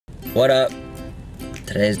What up?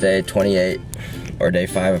 Today's day 28, or day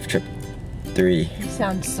 5 of trip 3. You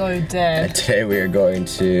sound so dead. And today we are going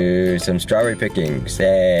to some strawberry picking.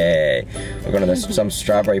 Say, we're going to some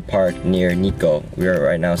strawberry park near Nikko. We are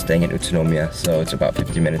right now staying in Utsunomiya, so it's about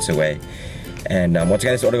 50 minutes away. And once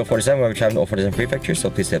again, it's Otago 47, where we're traveling to all 47 prefectures, so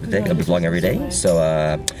please stay up to date. I'll be vlogging every day, so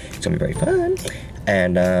it's gonna be very fun.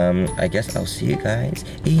 And I guess I'll see you guys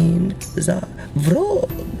in the vlog.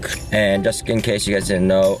 And just in case you guys didn't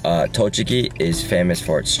know, Tochigi is famous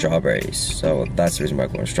for its strawberries. So that's the reason why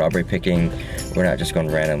we're going strawberry picking. We're not just going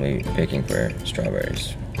randomly picking for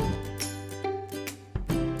strawberries.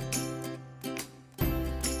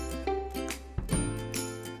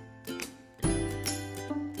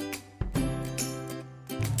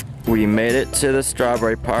 We made it to the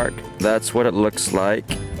strawberry park. That's what it looks like.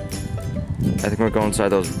 I think we're going inside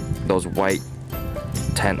those white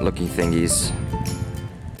tent looking thingies.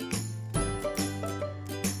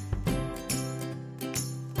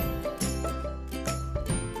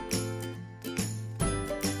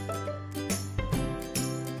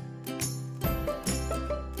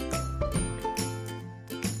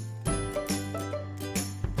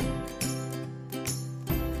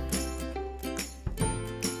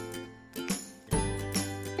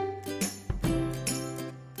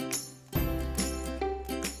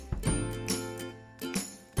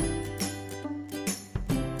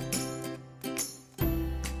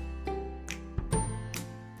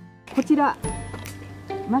こちら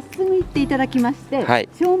まっすぐ行っていただきまして、はい、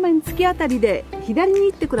正面突き当たりで左に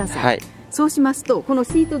行ってください、はい、そうしますとこの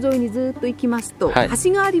シート沿いにずっと行きますと、はい、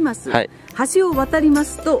橋があります、はい、橋を渡りま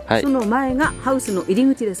すと、はい、その前がハウスの入り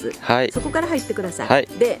口です、はい、そこから入ってください、はい、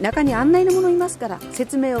で中に案内のものいますから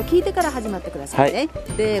説明を聞いてから始まってくださいね、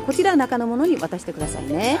はい、でこちら中のものに渡してください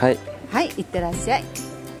ね、はい、はい、いってらっしゃい、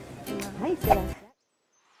はい、いってらっしゃい。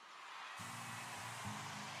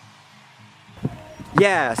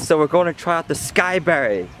Yeah, so we're going to try out the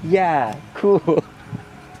skyberry. Yeah, cool.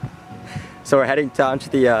 So we're heading down to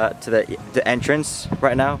the entrance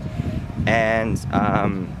right now, and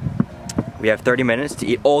we have 30 minutes to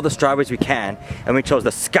eat all the strawberries we can. And we chose the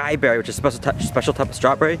skyberry, which is a special type of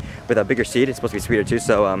strawberry with a bigger seed. It's supposed to be sweeter too,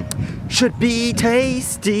 so should be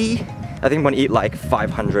tasty. I think I'm going to eat like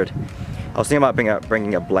 500. I was thinking about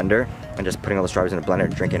bringing a blender and just putting all the strawberries in a blender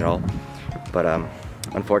and drinking it all, but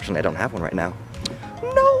unfortunately I don't have one right now.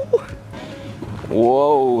 No!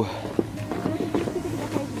 Whoa!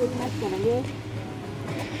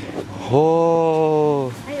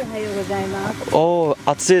 Oh! Oh,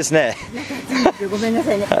 暑いですね。ごめんな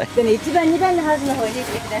さいね。でね、1番、2番のハウスの方に行っ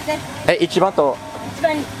てください。1番と1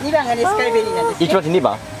番、2番がね、スカイベリーなんですね。1番と2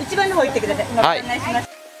番1番の方行ってください。今ご案内しま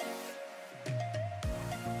す。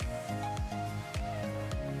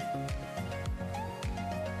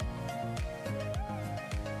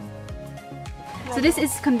So this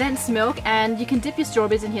is condensed milk, and you can dip your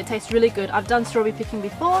strawberries in here. It tastes really good. I've done strawberry picking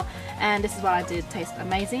before, and this is what I did. It tastes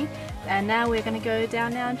amazing. And now we're going to go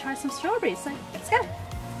down now and try some strawberries. So let's go.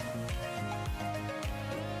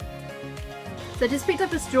 So I just picked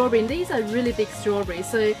up a strawberry, and these are really big strawberries.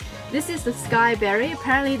 So this is the skyberry.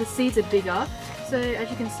 Apparently the seeds are bigger. So as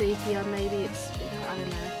you can see here, maybe it's bigger. I don't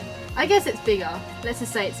know. I guess it's bigger. Let's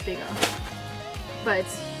just say it's bigger. But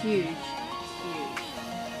it's huge.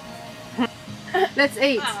 Let's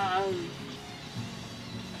eat.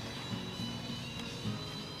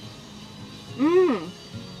 Mmm.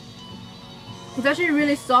 It's actually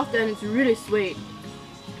really soft and it's really sweet.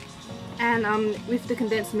 And with the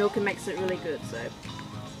condensed milk, it makes it really good.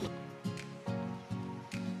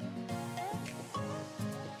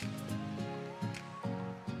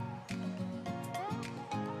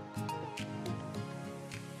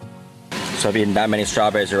 So I've eaten that many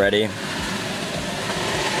strawberries already.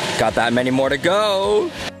 Got that many more to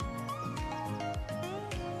go.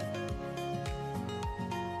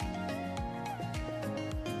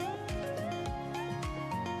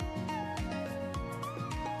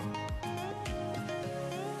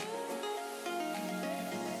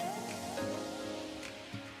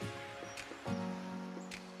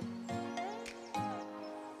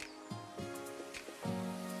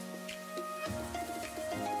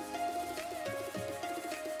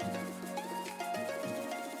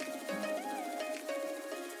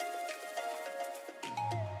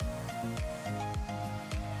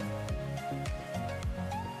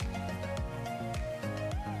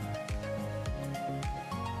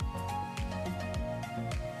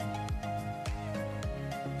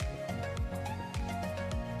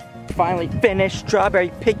 Finally finished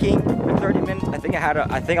strawberry picking for 30 minutes. I think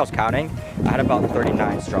I was counting. I had about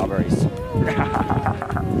 39 strawberries.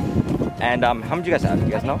 And how many do you guys have? Do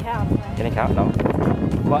you guys know? You didn't count? No?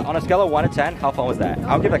 But on a scale of 1 to 10, how fun was that?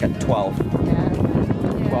 I'll give like a 12. Yeah.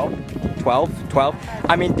 12?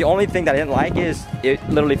 I mean, the only thing that I didn't like is it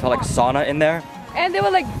literally felt like sauna in there. And there were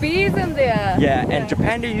like bees in there. Yeah, and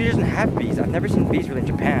Japan usually doesn't have bees. I've never seen bees really in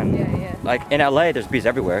Japan. Yeah. Like in LA, there's bees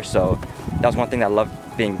everywhere, so that was one thing that I loved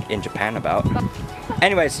being in Japan about.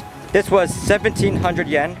 Anyways, this was 1,700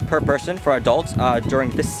 yen per person for adults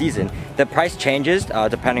during this season. The price changes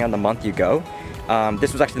depending on the month you go.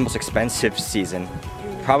 This was actually the most expensive season.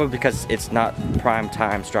 Probably because it's not prime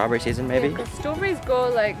time strawberry season, maybe? Yeah, strawberries go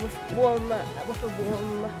like with a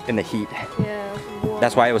warm... In the heat. Yeah, warm.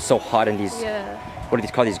 That's why it was so hot in these... Yeah. What are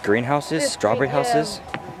these called? These greenhouses? Strawberry houses?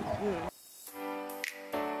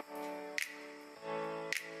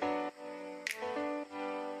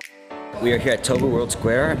 We are here at Tobu World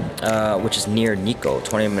Square, which is near Nikko,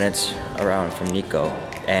 20 minutes around from Nikko.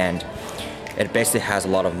 And it basically has a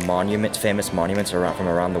lot of monuments, famous monuments from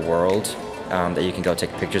around the world that you can go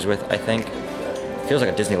take pictures with, I think. Feels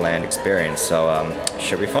like a Disneyland experience, so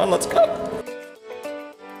should be fun. Let's go!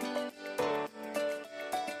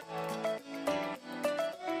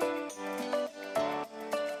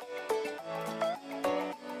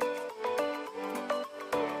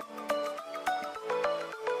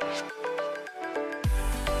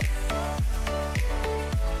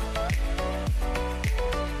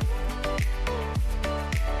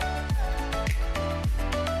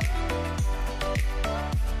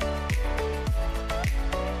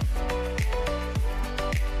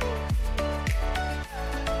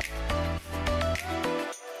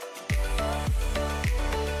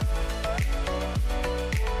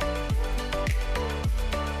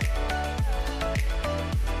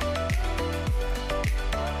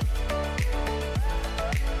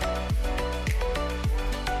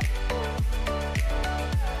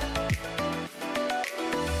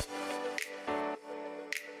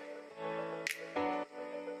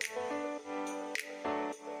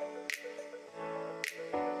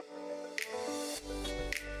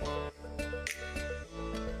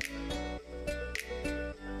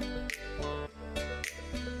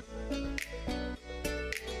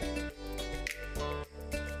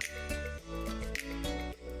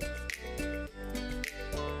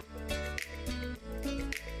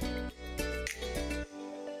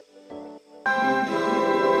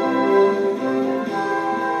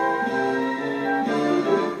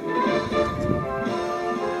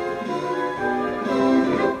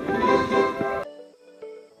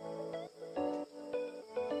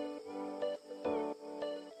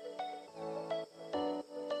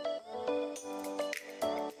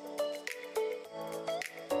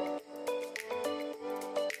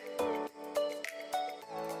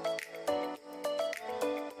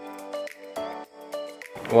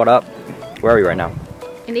 What up? Where are we right now?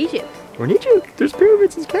 In Egypt. We're in Egypt. There's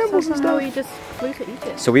pyramids and camels and stuff. We just flew to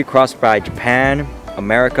Egypt. So we crossed by Japan,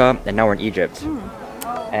 America, and now we're in Egypt.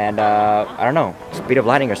 And I don't know, speed of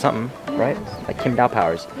lighting or something, right? Like Kim Dao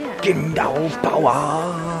powers. Yeah. Kim Dao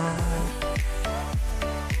power.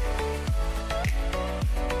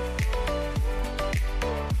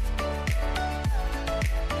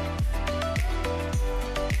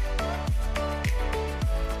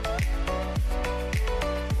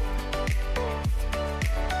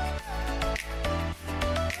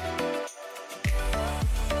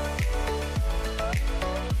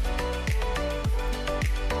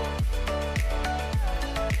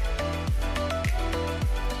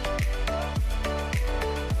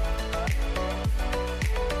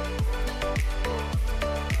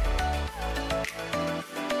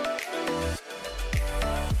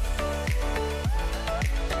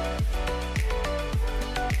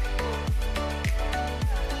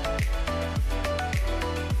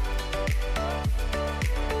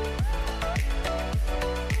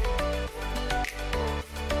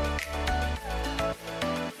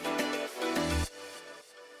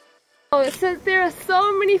 Oh, since there are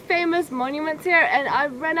so many famous monuments here and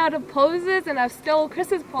I've run out of poses and I've stole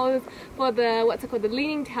Chris's pose for the, what's it called, the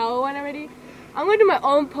leaning tower one already, I'm going to do my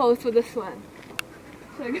own pose for this one.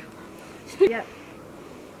 Should I go? Yep.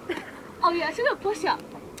 Oh yeah, I should have push-up.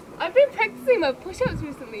 I've been practicing my push-ups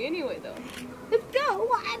recently anyway though. Let's go,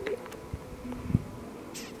 one!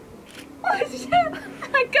 Oh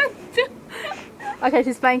shit! I can't do. Okay,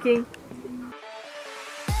 she's spanking.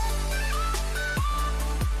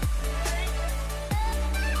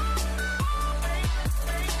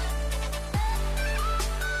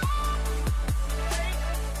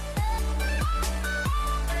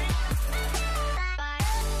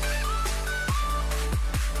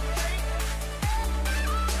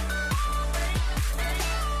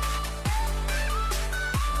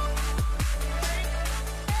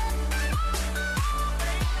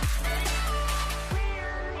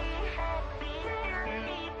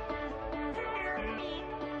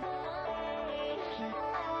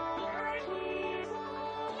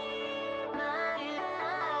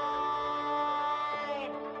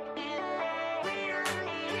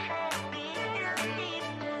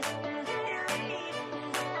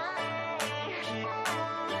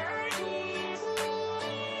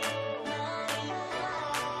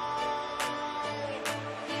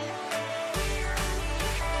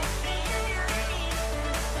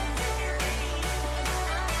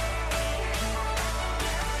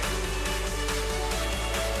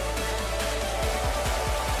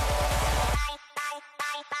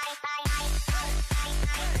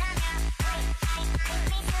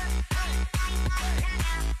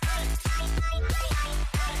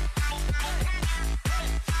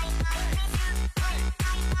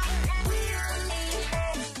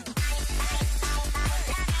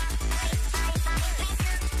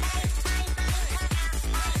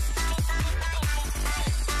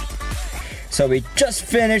 So we just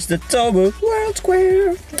finished the Tobu World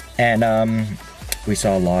Square, and we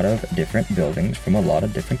saw a lot of different buildings from a lot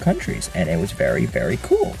of different countries, and it was very, very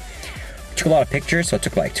cool. We took a lot of pictures, so it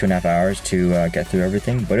took like 2.5 hours to get through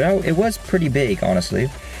everything, but it was pretty big,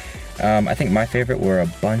 honestly. I think my favorite were a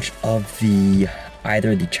bunch of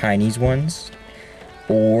either the Chinese ones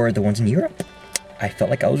or the ones in Europe. I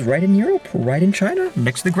felt like I was right in Europe, right in China,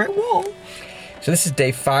 next to the Great Wall. So this is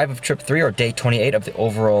day 5 of trip 3, or day 28 of the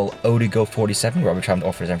overall Odigo 47, where I'll be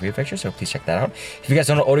traveling to all Zen Prefecture, so please check that out. If you guys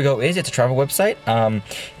don't know what Odigo is, it's a travel website, and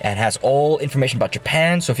has all information about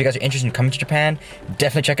Japan, so if you guys are interested in coming to Japan,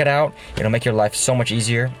 definitely check it out. It'll make your life so much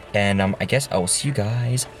easier, and I guess I will see you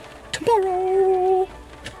guys tomorrow.